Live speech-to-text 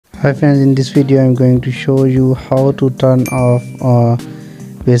Hi friends, in this video I'm going to show you how to turn off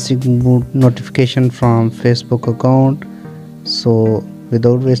basic notification from Facebook account. So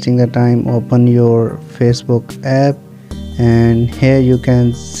without wasting the time, open your Facebook app, and here you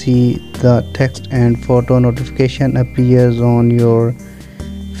can see the text and photo notification appears on your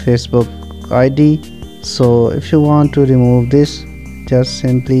Facebook ID. So if you want to remove this, just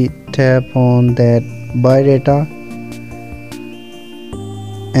simply tap on that buy data,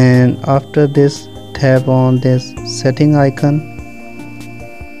 and after this tap on this setting icon,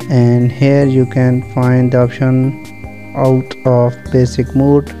 and here you can find the option out of basic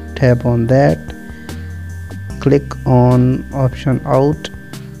mode. Tap on that, click on option out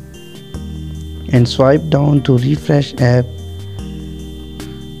and swipe down to refresh app.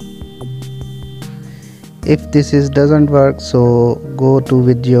 If this doesn't work, so go to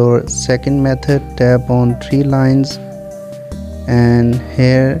with your second method, tap on three lines and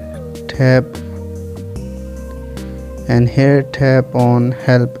here tap on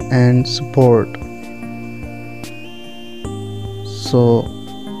help and support. So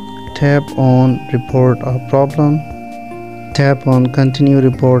tap on report a problem, tap on continue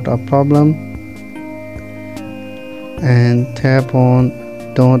report a problem, and tap on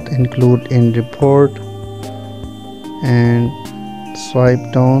don't include in report and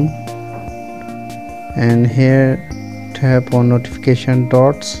swipe down, and here tap on notification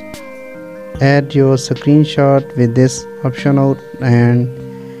dots. Add your screenshot with this option out and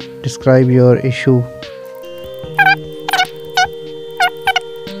describe your issue.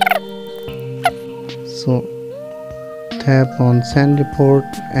 So tap on send report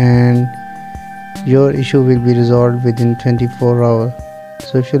and your issue will be resolved within 24 hours.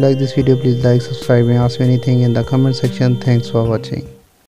 So if you like this video, please like, subscribe and ask me anything in the comment section. Thanks for watching.